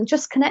 and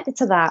just connected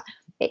to that,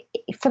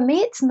 for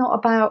me it's not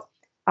about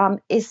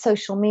is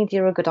social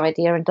media a good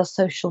idea and does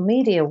social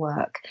media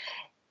work.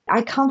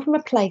 I come from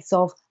a place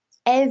of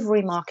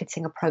every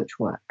marketing approach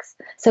works.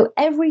 So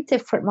every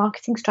different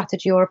marketing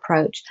strategy or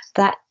approach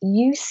that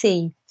you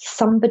see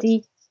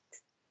somebody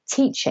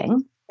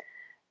teaching,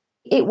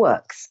 it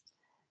works,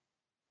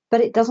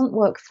 but it doesn't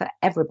work for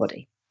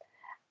everybody.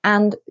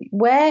 And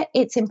where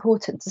it's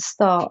important to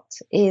start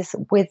is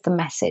with the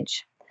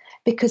message.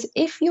 Because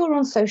if you're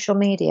on social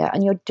media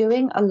and you're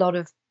doing a lot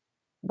of,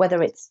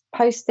 whether it's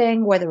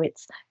posting, whether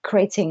it's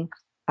creating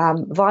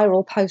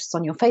viral posts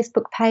on your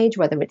Facebook page,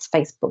 whether it's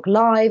Facebook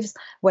Lives,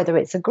 whether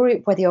it's a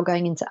group, whether you're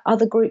going into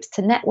other groups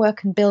to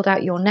network and build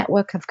out your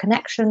network of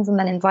connections and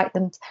then invite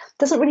them.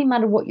 Doesn't really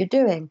matter what you're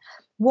doing.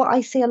 What I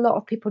see a lot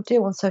of people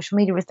do on social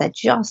media is they're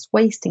just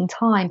wasting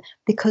time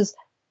because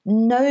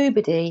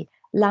nobody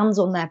lands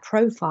on their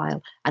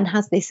profile and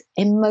has this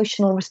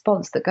emotional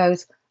response that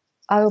goes,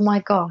 oh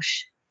my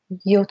gosh,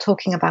 you're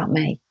talking about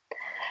me.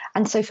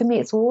 And so for me,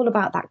 it's all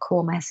about that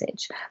core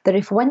message that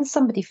if when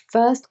somebody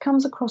first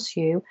comes across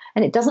you,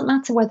 and it doesn't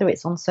matter whether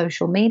it's on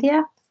social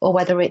media or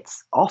whether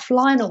it's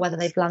offline or whether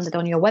they've landed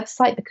on your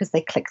website because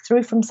they clicked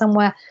through from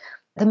somewhere,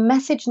 the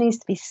message needs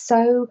to be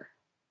so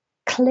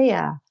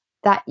clear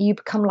that you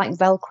become like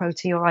Velcro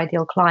to your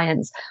ideal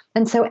clients.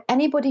 And so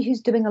anybody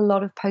who's doing a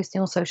lot of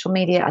posting on social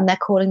media and they're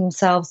calling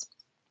themselves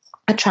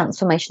a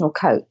transformational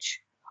coach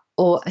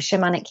or a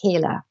shamanic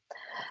healer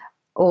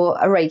or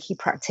a Reiki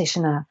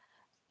practitioner,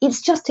 it's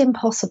just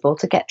impossible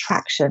to get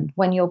traction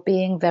when you're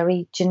being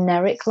very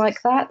generic like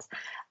that.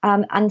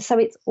 And so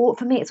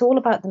for me, it's all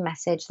about the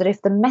message, that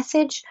if the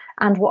message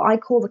and what I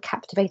call the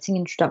captivating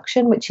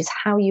introduction, which is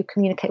how you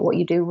communicate what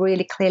you do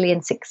really clearly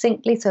and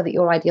succinctly so that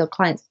your ideal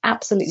clients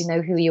absolutely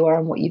know who you are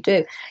and what you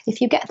do.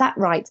 If you get that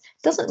right,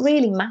 it doesn't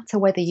really matter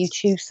whether you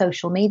choose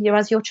social media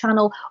as your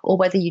channel or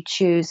whether you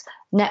choose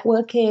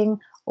networking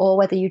or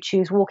whether you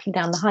choose walking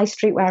down the high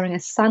street wearing a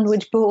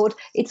sandwich board.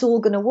 It's all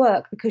going to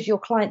work because your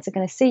clients are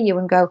going to see you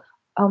and go,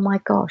 oh my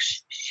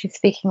gosh, she's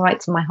speaking right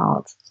to my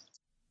heart.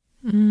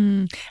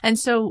 And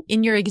so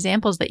in your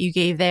examples that you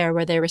gave there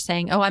where they were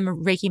saying, oh, I'm a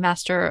Reiki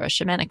master or a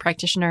shamanic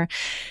practitioner,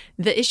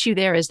 the issue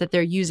there is that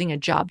they're using a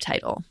job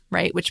title,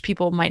 right? Which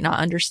people might not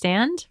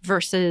understand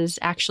versus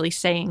actually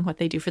saying what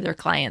they do for their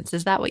clients.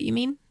 Is that what you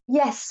mean?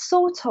 Yes,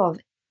 sort of.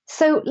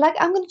 So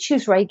I'm going to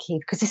choose Reiki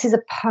because this is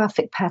a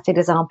perfect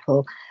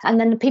example. And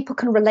then people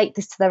can relate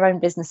this to their own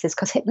businesses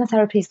because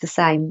hypnotherapy is the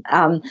same.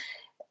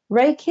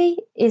 Reiki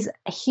is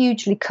a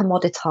hugely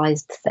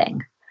commoditized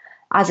thing,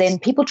 as in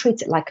people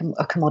treat it like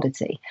a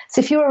commodity.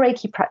 So if you're a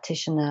Reiki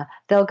practitioner,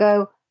 they'll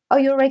go, oh,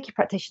 you're a Reiki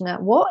practitioner.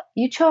 What?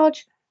 You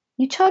charge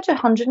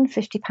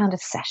 £150 a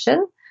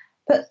session,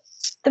 but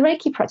the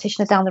Reiki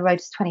practitioner down the road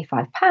is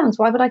 £25.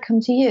 Why would I come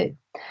to you?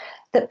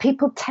 That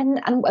people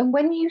tend, and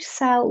when you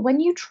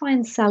try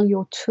and sell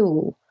your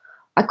tool,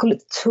 I call it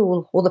the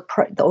tool or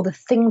the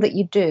thing that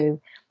you do,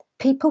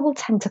 people will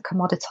tend to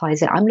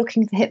commoditize it. I'm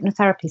looking for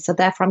hypnotherapy, so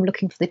therefore I'm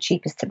looking for the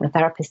cheapest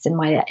hypnotherapist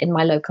in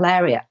my local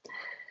area.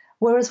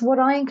 Whereas what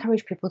I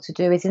encourage people to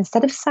do is,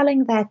 instead of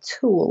selling their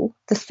tool,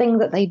 the thing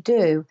that they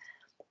do,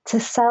 to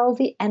sell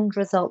the end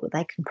result that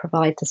they can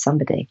provide to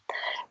somebody.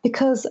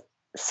 Because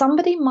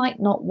somebody might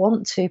not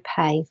want to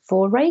pay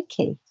for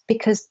Reiki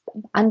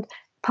and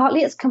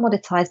partly it's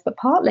commoditized, but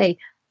partly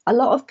a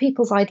lot of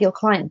people's ideal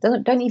client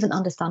don't even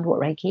understand what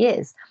Reiki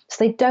is.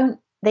 So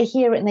they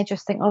hear it and they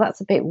just think, oh,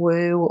 that's a bit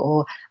woo,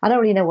 or I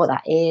don't really know what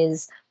that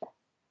is.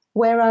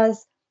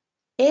 Whereas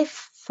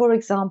if, for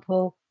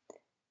example,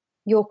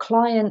 your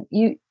client,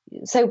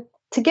 so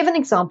to give an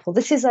example,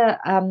 this is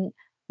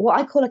what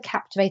I call a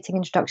captivating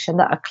introduction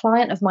that a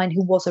client of mine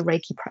who was a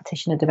Reiki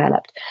practitioner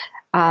developed.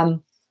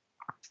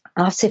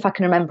 I'll see if I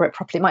can remember it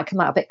properly. It might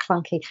come out a bit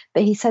clunky,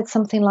 but he said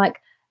something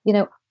like,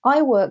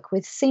 I work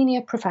with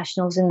senior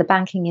professionals in the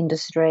banking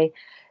industry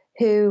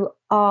who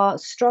are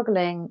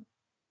struggling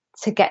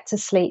to get to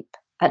sleep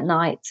at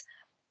night,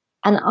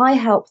 and I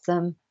help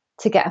them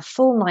to get a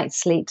full night's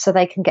sleep so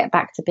they can get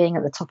back to being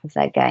at the top of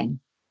their game.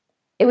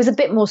 It was a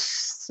bit more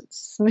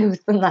smooth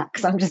than that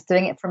because I'm just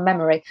doing it from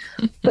memory.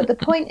 But the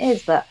point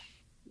is that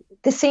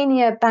the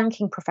senior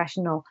banking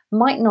professional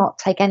might not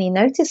take any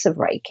notice of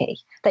Reiki.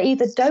 They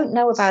either don't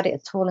know about it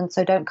at all and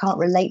so can't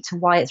relate to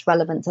why it's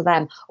relevant to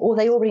them, or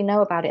they already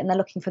know about it and they're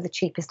looking for the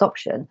cheapest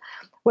option.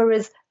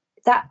 Whereas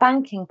that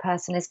banking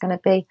person is going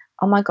to be,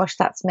 oh my gosh,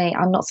 that's me.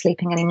 I'm not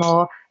sleeping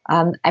anymore.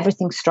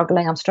 Everything's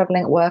struggling. I'm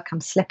struggling at work. I'm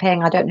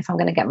slipping. I don't know if I'm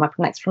going to get my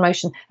next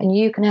promotion. And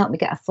you can help me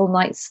get a full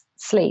night's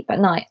sleep at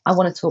night. I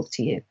want to talk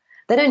to you.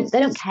 They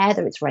don't care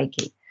that it's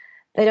Reiki.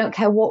 They don't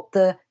care what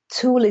the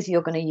tool is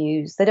you're going to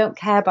use. They don't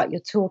care about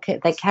your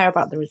toolkit. They care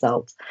about the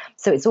result.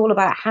 So it's all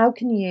about how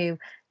can you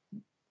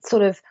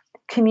sort of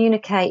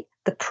communicate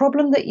the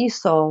problem that you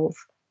solve,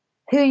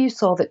 who you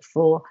solve it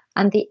for,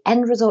 and the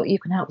end result you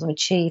can help them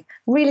achieve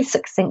really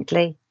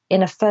succinctly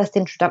in a first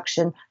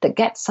introduction that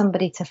gets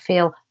somebody to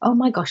feel, oh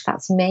my gosh,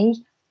 that's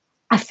me.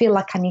 I feel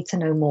like I need to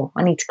know more.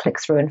 I need to click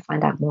through and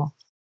find out more.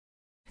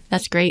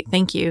 That's great.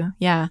 Thank you.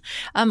 Yeah.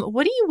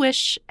 What do you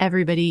wish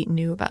everybody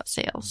knew about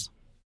sales?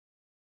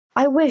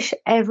 I wish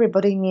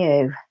everybody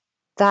knew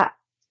that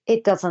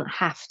it doesn't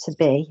have to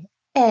be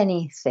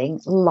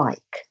anything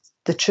like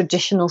the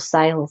traditional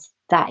sales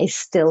that is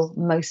still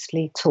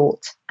mostly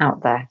taught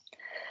out there.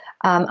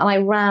 And I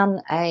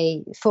ran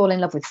a Fall in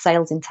Love with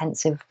Sales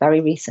intensive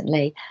very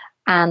recently.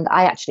 And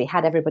I actually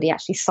had everybody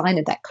sign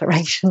a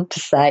declaration to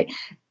say,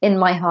 in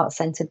my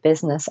heart-centered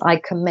business, I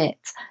commit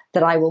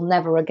that I will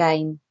never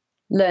again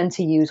learn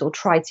to use or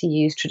try to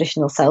use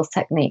traditional sales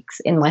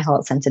techniques in my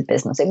heart-centered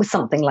business. It was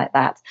something like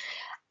that.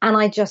 And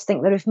I just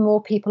think that if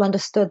more people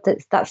understood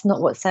that that's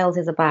not what sales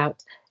is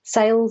about,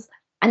 sales,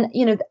 and,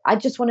 I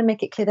just want to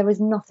make it clear there is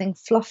nothing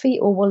fluffy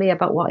or woolly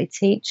about what I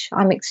teach.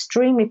 I'm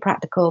extremely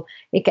practical.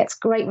 It gets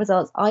great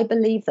results. I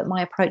believe that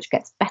my approach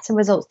gets better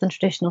results than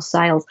traditional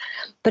sales.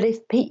 But if,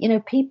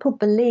 people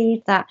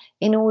believe that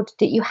in order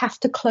that you have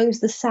to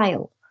close the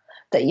sale,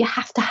 that you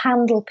have to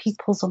handle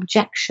people's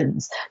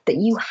objections, that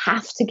you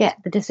have to get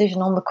the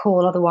decision on the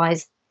call,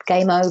 otherwise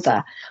game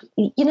over.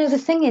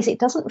 The thing is, it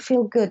doesn't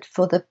feel good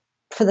for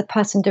the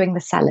person doing the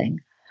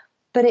selling.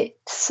 But it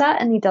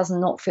certainly does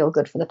not feel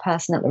good for the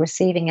person at the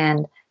receiving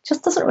end. It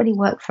just doesn't really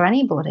work for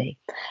anybody.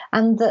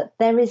 And that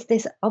there is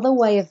this other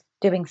way of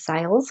doing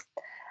sales,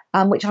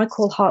 which I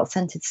call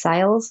heart-centered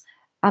sales.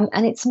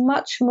 And it's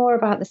much more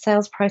about the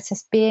sales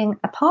process being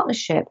a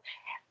partnership.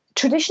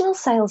 Traditional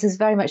sales is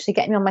very much, so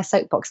getting me on my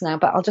soapbox now,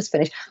 but I'll just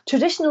finish.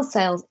 Traditional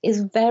sales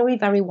is very,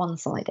 very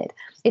one-sided.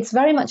 It's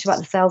very much about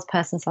the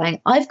salesperson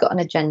saying, I've got an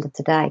agenda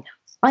today.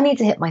 I need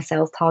to hit my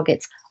sales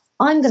targets.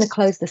 I'm going to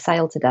close the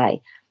sale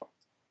today,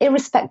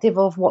 irrespective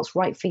of what's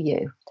right for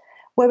you.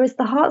 Whereas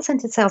the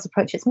heart-centered sales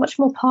approach, it's much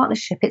more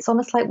partnership. It's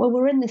almost like, well,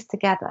 we're in this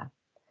together.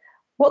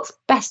 What's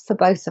best for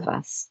both of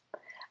us?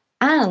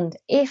 And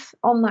if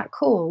on that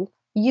call,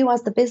 you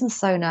as the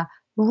business owner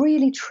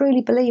really,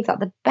 truly believe that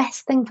the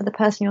best thing for the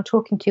person you're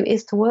talking to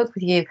is to work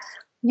with you,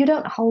 you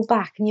don't hold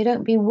back and you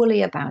don't be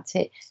woolly about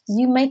it.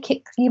 You make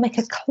a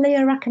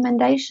clear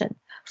recommendation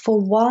for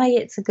why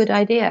it's a good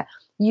idea.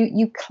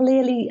 You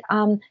clearly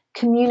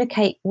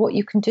communicate what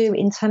you can do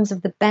in terms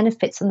of the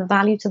benefits and the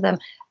value to them.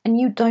 And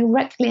you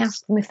directly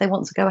ask them if they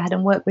want to go ahead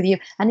and work with you.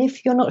 And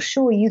if you're not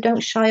sure, you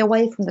don't shy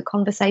away from the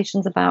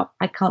conversations about,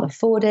 I can't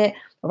afford it,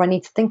 or I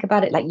need to think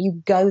about it. Like,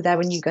 you go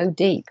there and you go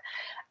deep.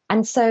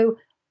 And so,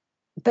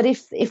 but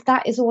if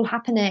that is all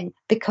happening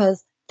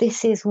because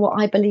this is what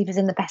I believe is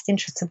in the best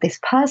interest of this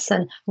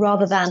person,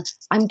 rather than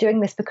I'm doing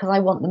this because I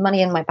want the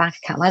money in my bank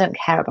account, I don't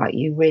care about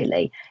you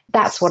really.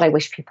 That's what I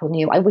wish people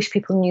knew. I wish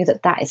people knew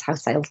that that is how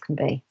sales can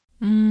be.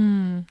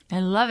 I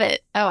love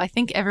it. Oh, I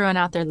think everyone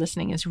out there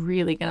listening is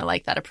really going to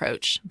like that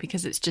approach,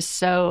 because it's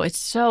so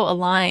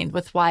aligned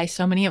with why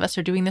so many of us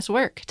are doing this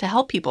work to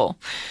help people.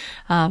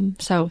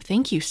 So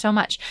thank you so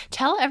much.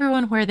 Tell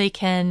everyone where they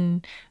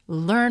can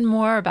learn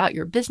more about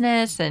your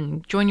business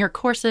and join your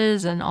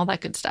courses and all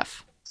that good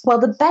stuff. Well,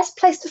 the best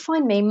place to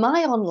find me,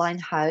 my online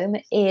home,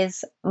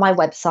 is my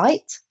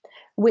website,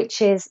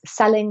 which is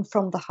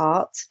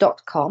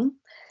sellingfromtheheart.com.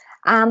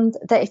 And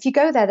that if you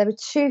go there, there are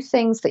two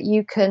things that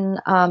you can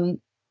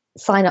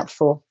sign up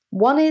for.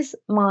 One is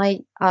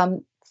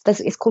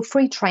it's called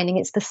free training.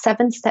 It's the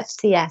 7-step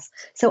CS.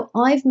 So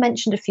I've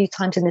mentioned a few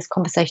times in this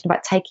conversation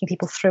about taking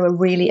people through a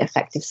really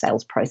effective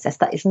sales process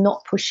that is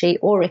not pushy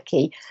or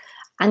icky.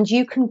 And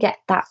you can get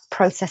that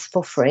process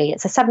for free.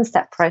 It's a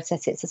 7-step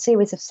process. It's a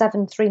series of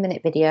 7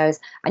 3-minute videos,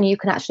 and you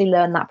can actually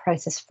learn that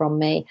process from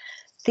me.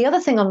 The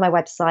other thing on my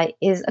website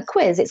is a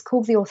quiz. It's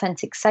called the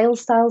Authentic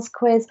Sales Styles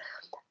Quiz.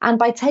 And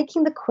by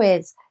taking the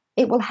quiz,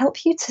 it will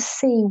help you to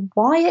see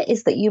why it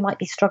is that you might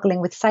be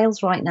struggling with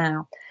sales right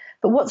now.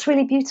 But what's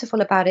really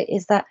beautiful about it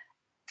is that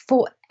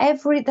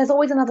there's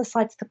always another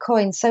side to the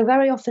coin. So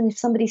very often if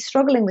somebody's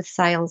struggling with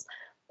sales,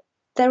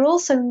 they're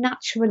also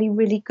naturally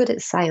really good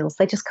at sales.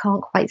 They just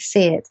can't quite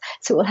see it.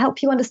 So it will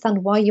help you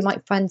understand why you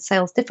might find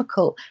sales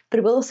difficult, but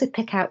it will also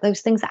pick out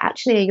those things that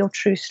actually are your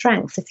true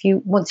strengths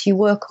once you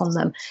work on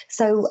them.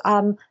 So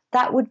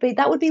that would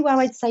be where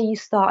I'd say you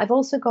start. I've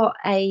also got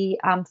a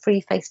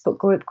free Facebook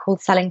group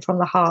called Selling from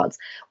the Heart,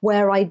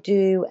 where I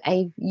do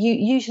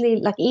usually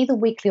like either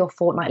weekly or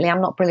fortnightly.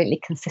 I'm not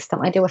brilliantly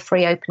consistent. I do a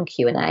free open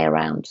Q&A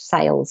around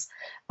sales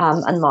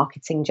and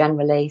marketing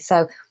generally.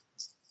 So,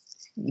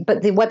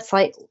 but the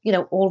website,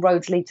 all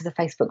roads lead to the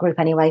Facebook group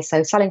anyway.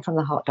 So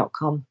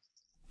sellingfromtheheart.com.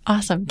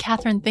 Awesome.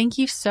 Catherine, thank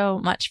you so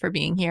much for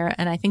being here.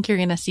 And I think you're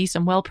going to see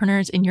some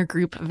wellpreneurs in your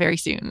group very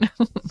soon.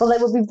 Well, they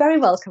will be very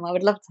welcome. I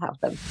would love to have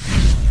them.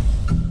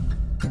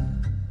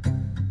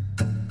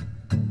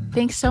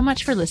 Thanks so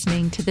much for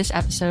listening to this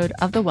episode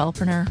of the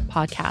Wellpreneur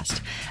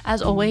podcast.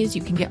 As always,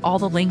 you can get all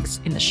the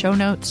links in the show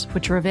notes,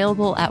 which are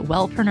available at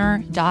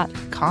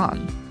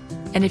wellpreneur.com.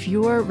 And if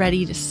you're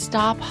ready to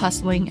stop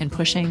hustling and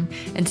pushing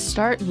and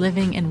start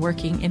living and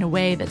working in a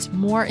way that's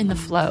more in the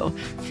flow,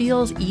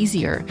 feels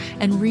easier,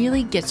 and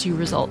really gets you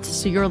results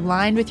so you're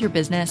aligned with your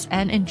business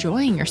and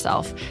enjoying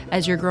yourself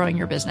as you're growing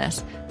your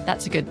business,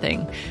 that's a good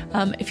thing.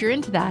 If you're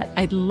into that,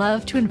 I'd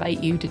love to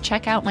invite you to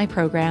check out my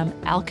program,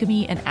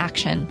 Alchemy in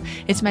Action.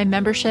 It's my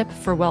membership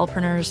for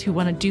wellpreneurs who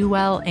want to do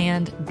well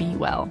and be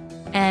well.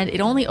 And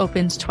it only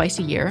opens twice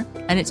a year,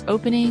 and it's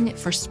opening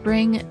for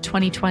spring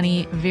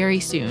 2020 very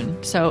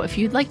soon. So if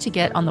you'd like to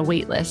get on the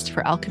wait list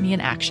for Alchemy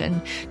in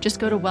Action, just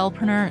go to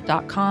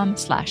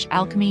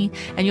wellpreneur.com/alchemy,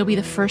 and you'll be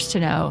the first to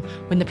know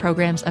when the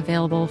program's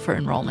available for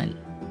enrollment.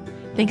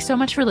 Thanks so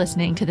much for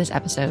listening to this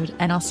episode,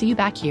 and I'll see you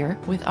back here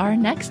with our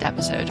next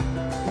episode.